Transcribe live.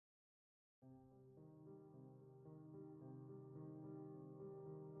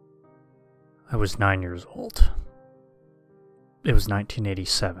I was 9 years old. It was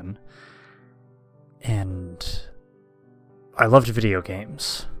 1987, and I loved video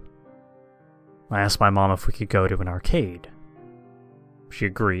games. I asked my mom if we could go to an arcade. She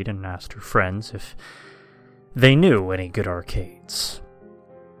agreed and asked her friends if they knew any good arcades.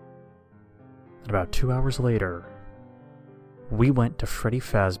 And about 2 hours later, we went to Freddy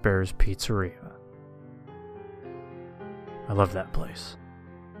Fazbear's Pizzeria. I love that place.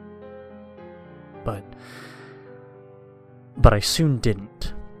 But I soon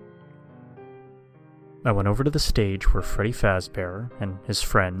didn't. I went over to the stage where Freddy Fazbear and his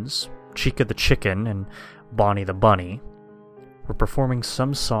friends, Chica the Chicken and Bonnie the Bunny, were performing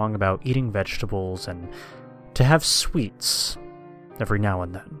some song about eating vegetables and to have sweets every now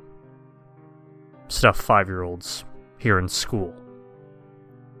and then. Stuff 5-year-olds hear in school.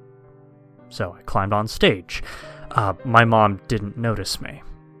 So I climbed on stage. My mom didn't notice me.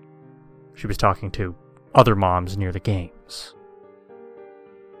 She was talking to other moms near the games.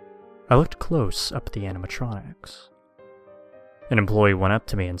 I looked close up at the animatronics. An employee went up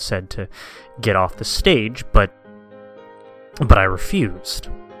to me and said to get off the stage, but I refused.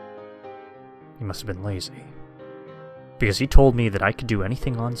 He must have been lazy. Because he told me that I could do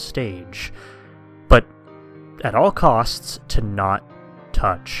anything on stage, but at all costs to not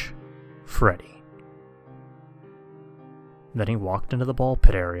touch Freddy. Then he walked into the ball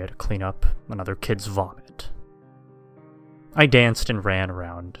pit area to clean up another kid's vomit. I danced and ran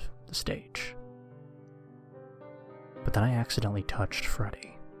around the stage. But then I accidentally touched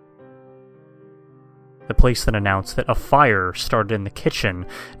Freddy. The place then announced that a fire started in the kitchen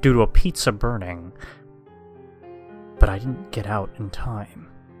due to a pizza burning. But I didn't get out in time.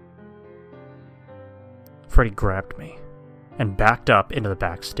 Freddy grabbed me and backed up into the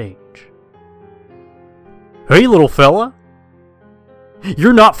backstage. "Hey, little fella!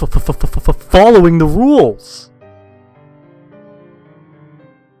 You're not following the rules!"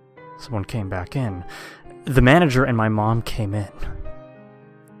 Someone came back in. The manager and my mom came in.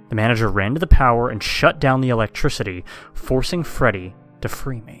 The manager ran to the power and shut down the electricity, forcing Freddy to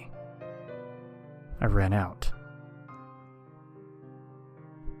free me. I ran out.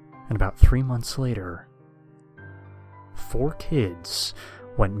 And about 3 months later, 4 kids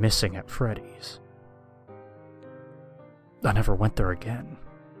went missing at Freddy's. I never went there again.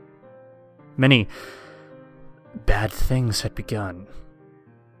 Many bad things had begun.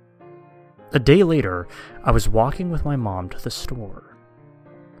 A day later, I was walking with my mom to the store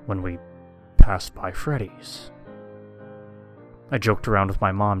when we passed by Freddy's. I joked around with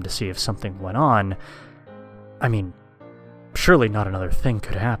my mom to see if something went on. I mean, surely not another thing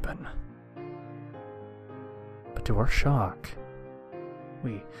could happen. But to our shock,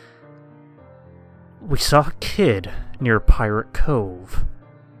 we saw a kid near Pirate Cove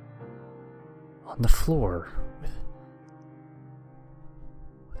on the floor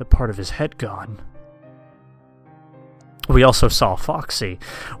with a part of his head gone. We also saw Foxy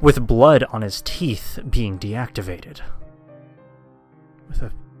with blood on his teeth being deactivated, with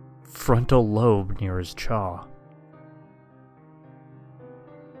a frontal lobe near his jaw.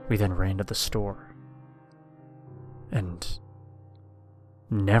 We then ran to the store and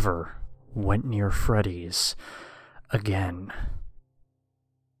never went near Freddy's again.